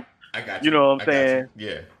about Ephraim, I got you. You know what I'm saying?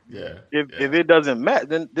 Yeah. If it doesn't match,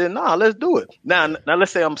 then nah, let's do it. Now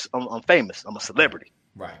let's say I'm famous, I'm a celebrity,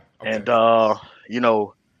 right? Okay. And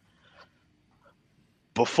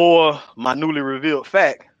before my newly revealed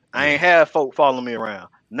fact, I ain't have folk following me around.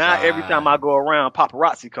 Now every time I go around,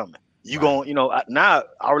 paparazzi coming. Now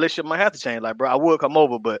our relationship might have to change. Like, bro, I would come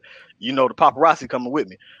over, but the paparazzi coming with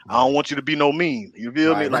me. I don't want you to be no mean. You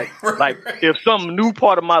feel me? Like if some new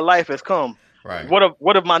part of my life has come. Right.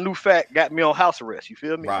 What if my new fact got me on house arrest? You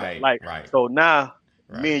feel me? Right. So now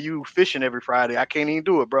me and you fishing every Friday. I can't even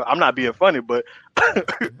do it, bro. I'm not being funny, but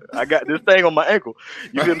I got this thing on my ankle.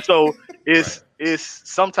 You feel me? So it's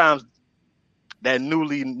sometimes that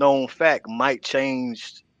newly known fact might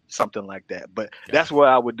change something like that. But that's what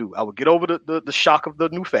I would do. I would get over the shock of the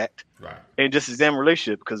new fact, and just examine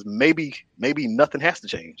relationship, because maybe nothing has to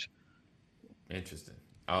change. Interesting.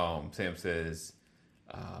 Sam says,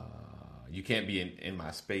 you can't be in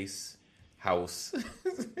my space house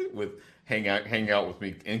with hang out with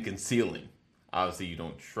me and concealing. Obviously, you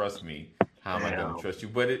don't trust me. How am I going to trust you?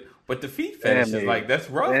 But the feet fetish is like, that's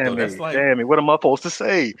rough though. That's like, what am I supposed to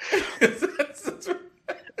say?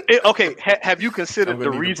 Okay, have you considered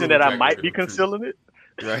the reason that I might be concealing it?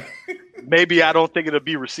 Right. Maybe I don't think it'll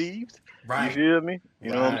be received. Right. You feel me?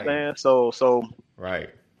 You know what I'm saying? So. Right.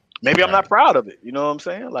 Maybe I'm not proud of it. You know what I'm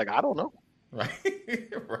saying? Like, I don't know. Right.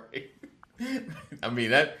 Right. I mean,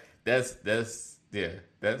 that's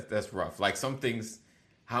rough. Like, some things,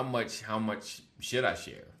 how much should I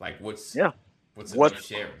share? Like, what's sharing?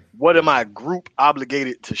 What am I group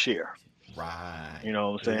obligated to share? Right. You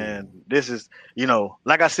know what I'm saying? This is,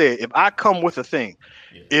 like I said, if I come with a thing,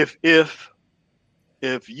 if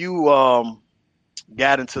you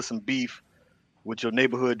got into some beef with your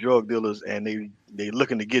neighborhood drug dealers, and they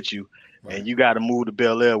looking to get you, Right. and you got to move to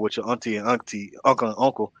Bel Air with your auntie and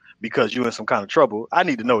uncle because you're in some kind of trouble. I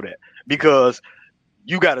need to know that because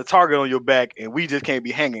you got a target on your back, and we just can't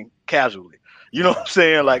be hanging casually. You know what I'm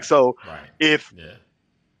saying? Right. Like, so Right. if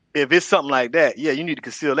it's something like that, yeah, you need to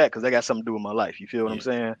conceal that because that got something to do with my life. You feel what I'm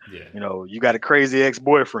saying? Yeah. You know, you got a crazy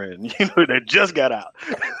ex-boyfriend, that just got out.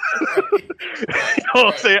 You know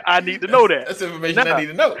what I'm saying? I need to know that. That's information I need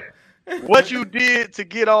to know. What you did to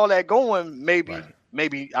get all that going, maybe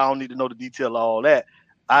I don't need to know the detail of all that.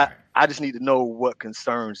 I just need to know what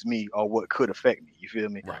concerns me or what could affect me. You feel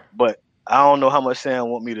me? Right. But I don't know how much Sam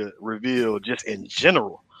want me to reveal just in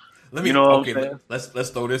general. Let's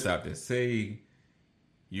throw this out there. Say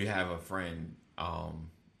you have a friend,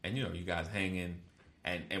 and you guys hanging,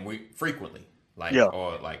 and we frequently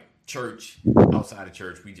or like church, outside of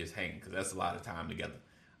church, we just hang because that's a lot of time together.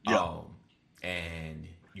 Yeah. And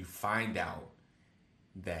you find out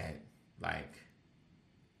that like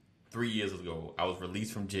 3 years ago, I was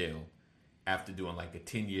released from jail after doing like a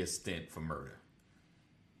 10-year stint for murder.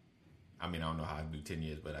 I mean, I don't know how I do 10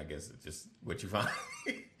 years, but I guess it's just what you find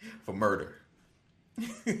for murder.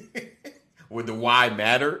 Would the why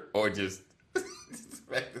matter or just?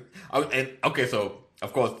 Okay, so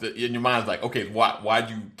of course, in your mind's like, okay, why'd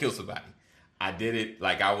you kill somebody? I did it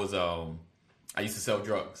like I was. I used to sell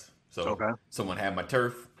drugs, so someone had my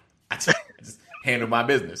turf. I just handled my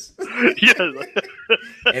business.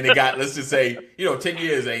 And it got, let's just say, 10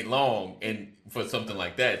 years ain't long, and for something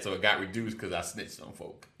like that, so it got reduced because I snitched on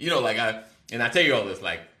folk. I tell you all this,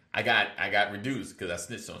 like I got reduced because I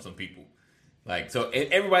snitched on some people. Like, so,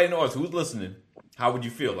 and everybody knows who's listening. How would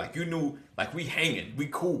you feel? Like, you knew, like, we hanging, we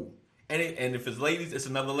cool, and if it's ladies, it's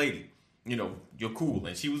another lady. You're cool,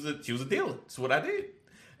 and she was a dealer. That's what I did,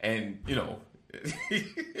 and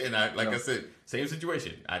and I said, same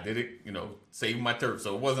situation. I did it, saving my turf.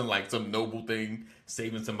 So it wasn't like some noble thing,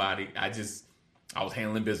 saving somebody. I was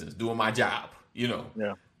handling business, doing my job.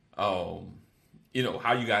 Yeah. How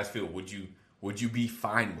you guys feel? Would you be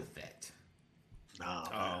fine with that?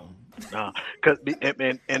 No, because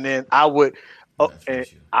and then I would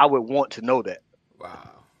want to know that.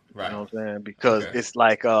 Wow. Right. You know what I'm saying? Because it's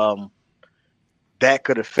like that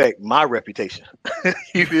could affect my reputation.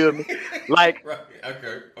 You feel me? Like, right.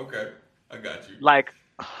 Okay, I got you. Like,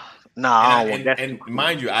 I don't want that. And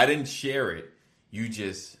mind you, I didn't share it. You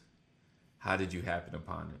just, how did you happen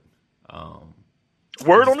upon it?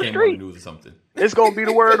 Word on the street. On the news or something. It's gonna be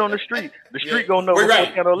the word on the street. The street gonna know.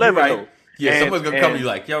 Right. Channel 11 know. Yeah, someone's gonna come to you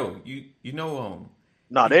like, yo, you know.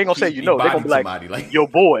 No, they ain't gonna say they're gonna be like your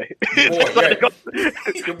boy.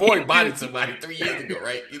 Your boy bodied somebody 3 years ago,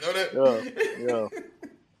 right? You know that? Yeah.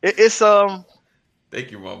 It's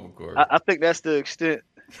Thank you, Mama Corey. I think that's the extent.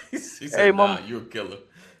 She said, hey, Mama, you're a killer.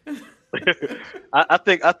 I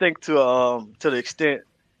think to the extent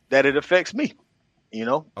that it affects me,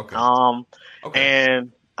 Okay.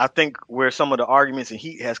 And I think where some of the arguments and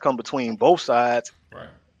heat has come between both sides, right,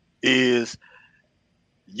 is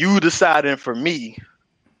you deciding for me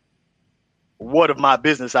what of my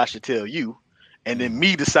business I should tell you, and then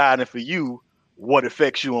me deciding for you what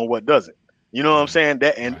affects you and what doesn't. You know what I'm saying?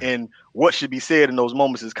 That and what should be said in those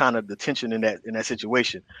moments is kind of the tension in that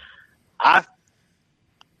situation. I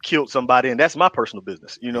killed somebody, and that's my personal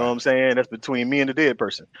business. You know what I'm saying? That's between me and the dead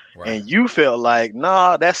person. Right. And you felt like,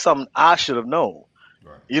 nah, that's something I should have known.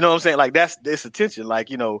 Right. You know what I'm saying? Like that's a tension. Like,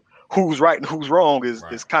 who's right and who's wrong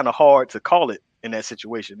is kind of hard to call it in that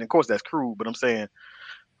situation. And of course, that's cruel, but I'm saying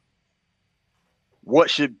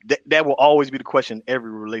what should that will always be the question in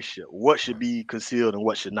every relationship. What should be concealed and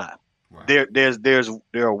what should not? Right. There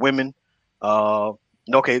are women.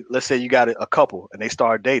 Okay, let's say you got a couple and they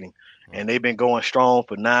start dating, and they've been going strong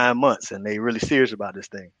for 9 months, and they really serious about this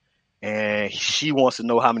thing, and she wants to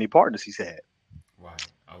know how many partners he's had. Right.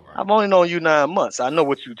 All right. I've only known you 9 months. I know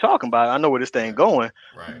what you're talking about. I know where this thing going,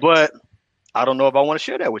 but I don't know if I want to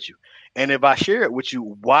share that with you. And if I share it with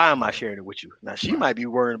you, why am I sharing it with you? Now, she might be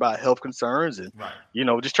worried about health concerns and,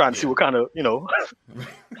 just trying to see what kind of,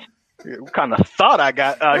 what kind of thought I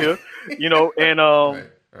got out here, and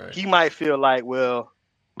he might feel like, well,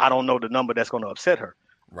 I don't know the number that's going to upset her.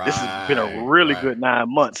 Right, this has been a really good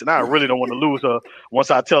 9 months, and I really don't want to lose her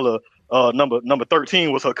once I tell her number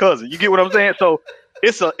 13 was her cousin. You get what I'm saying? So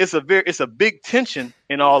it's a big tension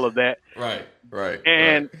in all of that. Right.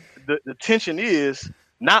 And the tension is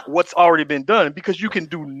not what's already been done, because you can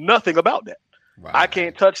do nothing about that. Right. I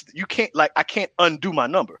can't undo my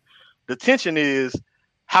number. The tension is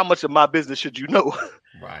how much of my business should you know?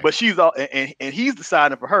 Right. But she's all and he's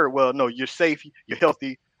deciding for her, well, no, you're safe, you're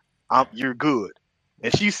healthy, you're good.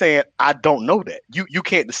 And she's saying, I don't know that. You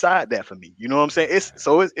can't decide that for me. You know what I'm saying?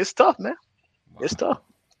 It's tough, man. Wow. It's tough.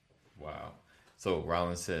 Wow. So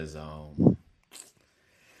Rollins says,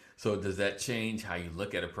 so does that change how you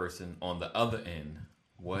look at a person on the other end?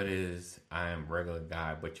 What is I am regular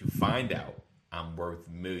guy, but you find out I'm worth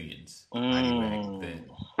millions. How do you act then?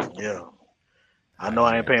 Yeah. I know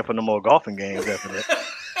I ain't paying for no more golfing games after that.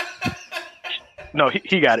 No,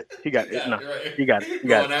 he got it. He got it. No, he got it. He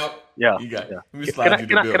got it. Out? Yeah. You got it. Yeah. Let me slide you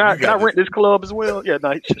the bill. Can I rent this club as well? Yeah,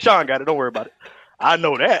 no, Sean got it. Don't worry about it. I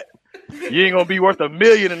know that. You ain't gonna be worth $1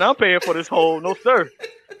 million and I'm paying for this hole. No, sir.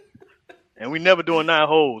 And we never doing 9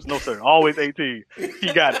 holes. No, sir. Always 18.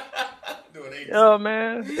 He got it. Yeah,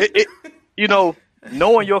 man. You know,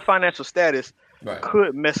 knowing your financial status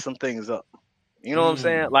could mess some things up. You know what I'm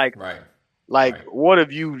saying? Like, what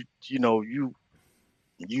if you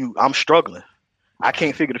I'm struggling. I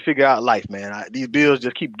can't figure out life, man. These bills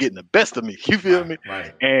just keep getting the best of me. You feel me?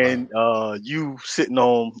 Right. And you sitting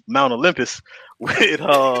on Mount Olympus with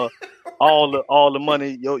all the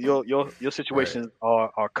money. Your situations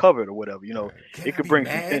are covered or whatever. You know, it could bring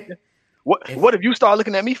some tension. What if you start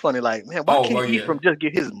looking at me funny, like, man, why can't Ephraim just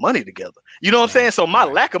get his money together? You know what I'm saying? So my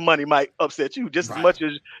lack of money might upset you just as much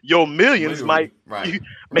as your millions might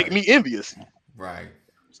make me envious. Right.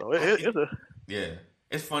 So it's a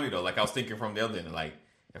It's funny though. Like I was thinking from the other end, like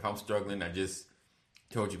if I'm struggling, I just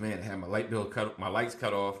told you, man, I had my lights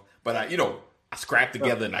cut off, but I scrapped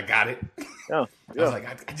together and I got it. Yeah. I was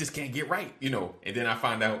like, I just can't get right, And then I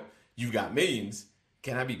find out you got millions.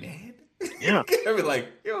 Can I be mad? Yeah. Can I be like,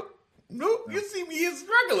 no, you see me here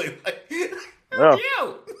struggling. Like, help me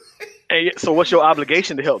out. Hey, so what's your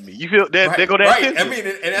obligation to help me? You feel that they go that right. I mean,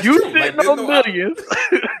 and that's you true. sitting on millions,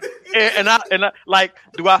 and I like,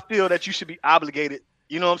 do I feel that you should be obligated?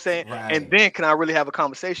 You know what I'm saying? Right. And then can I really have a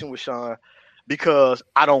conversation with Sean because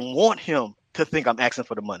I don't want him to think I'm asking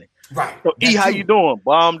for the money. Right. So E, how you doing?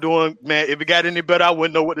 Well, I'm doing, man. If it got any better, I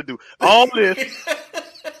wouldn't know what to do. All this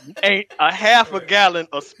ain't a half a gallon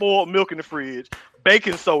of spoiled milk in the fridge,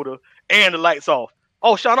 baking soda, and the lights off.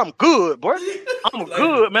 Oh, Sean, I'm good, bro. I'm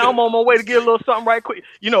good, man. I'm on my way to get a little something right quick.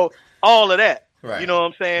 All of that. Right. You know what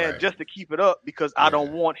I'm saying? Right. Just to keep it up because I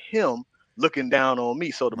don't want him looking down on me.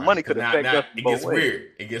 So the money could affect us. It gets weird.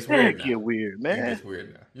 It gets weird. It get weird, man. It gets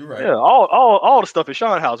weird now. You're right. Yeah, all the stuff at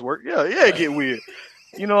Sean's house work. Yeah, it get weird.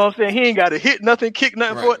 You know what I'm saying? He ain't got to hit nothing, kick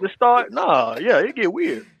nothing for it to start. Nah, it get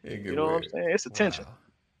weird. You know what I'm saying? It's attention. Wow.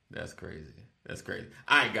 That's crazy.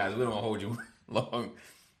 All right, guys, we don't want to hold you long.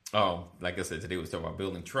 Like I said, today we was talking about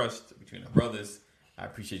building trust between our brothers. I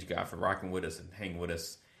appreciate you guys for rocking with us and hanging with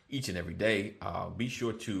us each and every day. Be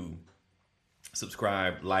sure to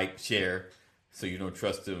subscribe, like, share, so you don't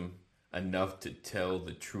trust them enough to tell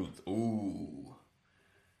the truth. Ooh.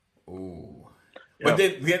 But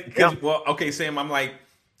then, Sam, I'm like,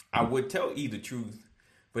 I would tell E the truth,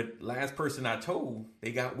 but last person I told,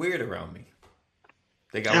 they got weird around me.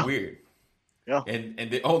 They got weird. Yeah. And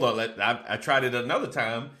they, hold on, I tried it another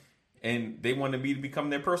time, and they wanted me to become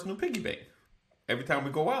their personal piggy bank. Every time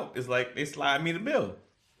we go out, it's like they slide me the bill.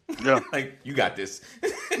 Yeah. Like, you got this.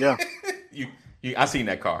 Yeah. I seen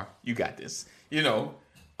that car. You got this.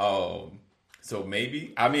 So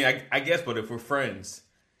maybe, I mean, I guess, but if we're friends,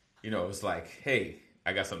 it's like, hey,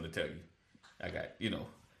 I got something to tell you. I got,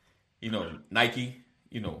 Nike,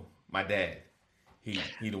 my dad, he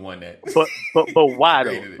the one that. But why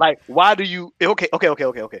though? Like, why do you? Okay.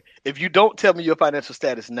 If you don't tell me your financial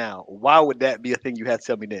status now, why would that be a thing you had to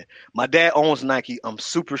tell me then? My dad owns Nike. I'm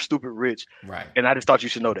super stupid rich, right? And I just thought you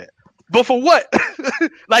should know that. But for what?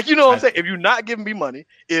 Like, you know what I'm saying? If you're not giving me money,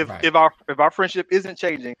 if our friendship isn't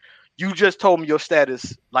changing, you just told me your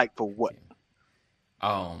status. Like, for what?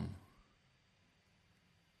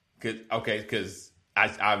 Because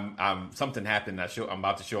I'm something happened. I'm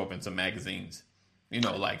about to show up in some magazines.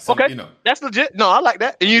 That's legit. No, I like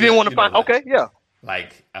that. And you didn't want to find.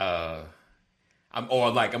 Like, I'm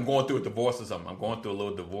going through a divorce or something. I'm going through a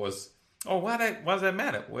little divorce. Oh, why does that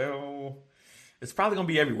matter? Well, it's probably gonna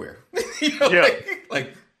be everywhere.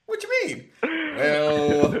 Like, what you mean?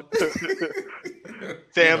 Well,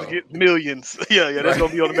 Sam gets millions. Yeah, that's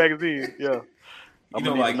gonna be on the magazine. Yeah, I'm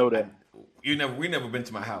gonna know that. We never been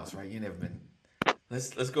to my house, right? You never been.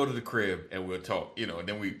 Let's go to the crib and we'll talk. And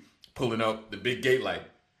then we pulling up the big gate like,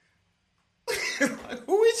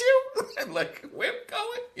 who is you? I'm like, where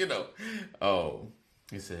we going? Oh,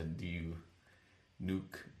 he said, do you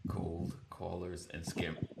nuke cold callers and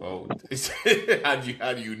scam? Oh, how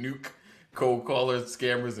do you nuke cold callers,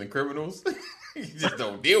 scammers, and criminals? You just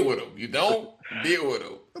don't deal with them. You don't deal with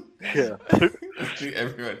them. Yeah.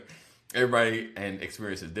 Everybody and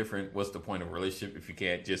experience is different. What's the point of a relationship if you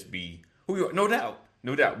can't just be who you are? No doubt.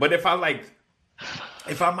 no doubt. But if I might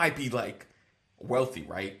be like wealthy,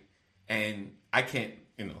 right? And I can't,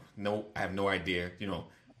 I have no idea,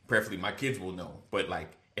 preferably my kids will know. But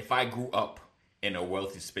like, if I grew up in a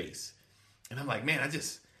wealthy space and I'm like, man, I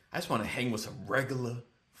just want to hang with some regular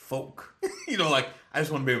folk, like I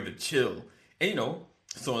just want to be able to chill. And,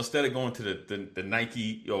 so instead of going to the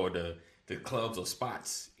Nike or the clubs or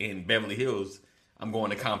spots in Beverly Hills, I'm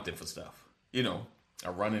going to Compton for stuff. I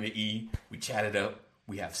run into E, we chat it up,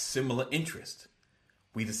 we have similar interests.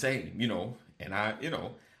 We the same, and I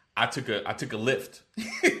took a lift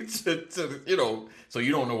to so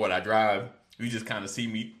you don't know what I drive. You just kind of see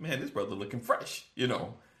me, man, this brother looking fresh, I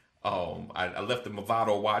left the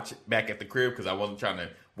Movado watch back at the crib because I wasn't trying to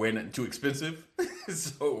wear nothing too expensive.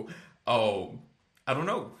 So, I don't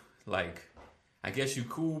know. Like, I guess you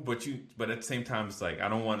cool, but at the same time, it's like, I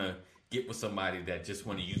don't want to get with somebody that just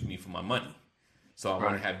want to use me for my money. So I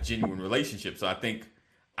want to have genuine relationships. So I think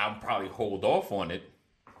I'll probably hold off on it.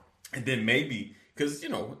 And then maybe, because,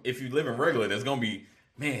 if you live in regular, there's going to be,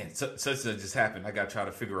 man, such just happened. I got to try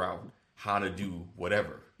to figure out how to do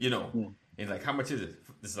whatever, And like, how much is it?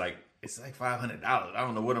 It's like $500. I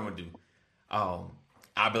don't know what I'm going to do.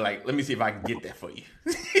 I'll be like, let me see if I can get that for you.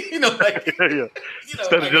 Instead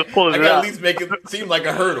of just pulling it out. I gotta at least make it seem like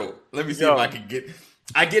a hurdle. Let me see if I can get.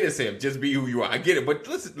 I get it, Sam. Just be who you are. I get it. But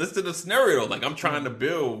listen to the scenario. Like, I'm trying to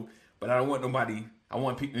build, but I don't want nobody. I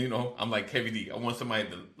want people. I'm like Heavy D. I want somebody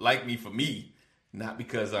to like me for me, not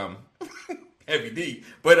because I'm Heavy D.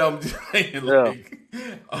 But I'm just saying, like,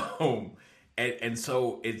 and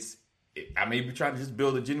so I may be trying to just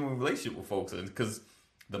build a genuine relationship with folks, because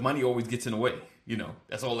the money always gets in the way.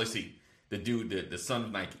 That's all they see. The dude, the son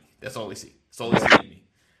of Nike. That's all they see. That's all they see in me.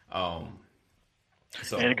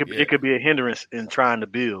 So, and it could be a hindrance in trying to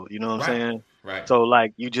build. You know what I'm saying? Right. So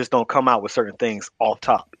like, you just don't come out with certain things off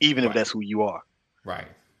top, even if that's who you are. Right.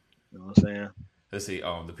 You know what I'm saying? Let's see.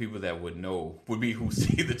 The people that would know would be who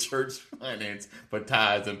see the church finance for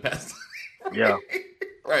tithes and pastors. Yeah.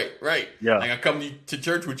 Right. Yeah. Like, I come to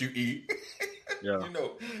church with you, E. Yeah.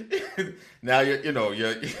 Now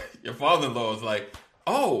your father-in-law is like,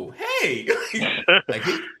 oh, hey, like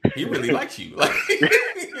he really likes you. Like,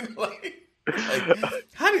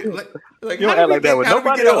 how do you don't act like that with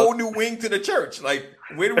nobody else. A whole new wing to the church? Like,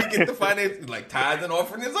 where do we get the finance? Like, tithes and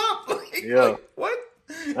offering is up. Like, what?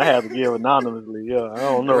 I have to give anonymously. Yeah, I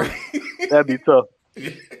don't know. That'd be tough.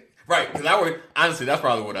 Right, because honestly, that's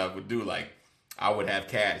probably what I would do. Like, I would have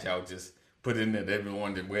cash. I would just put it in there. They'd be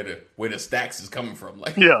wondering where the stacks is coming from.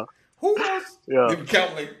 Like, who else? Yeah, you can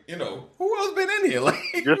count, like, who else been in here? Like,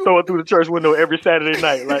 just throw it through the church window every Saturday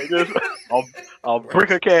night. Like, just I'll brick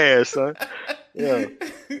of cash, son. Yeah.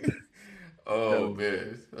 Oh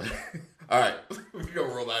man. All right, we're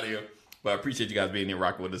gonna roll out of here. But I appreciate you guys being here,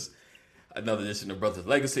 rocking with us. Another edition of Brothers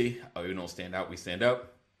Legacy. We don't stand out, we stand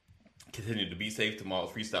up. Continue to be safe.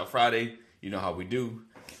 Tomorrow's Freestyle Friday. You know how we do.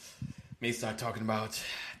 May start talking about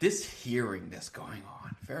this hearing that's going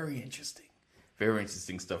on. Very interesting. Very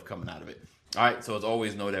interesting stuff coming out of it. All right, so as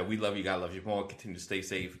always, know that we love you. God loves you more. Continue to stay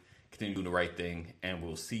safe. Continue doing the right thing. And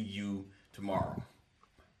we'll see you tomorrow.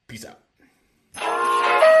 Peace out.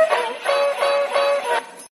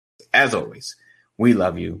 As always, we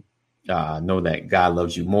love you. Know that God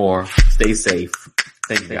loves you more. Stay safe.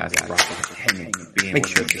 Thank you guys for rocking, hanging, being. Make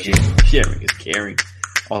sure to sharing is caring.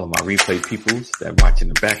 All of my replay peoples that watch in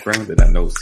the background that I know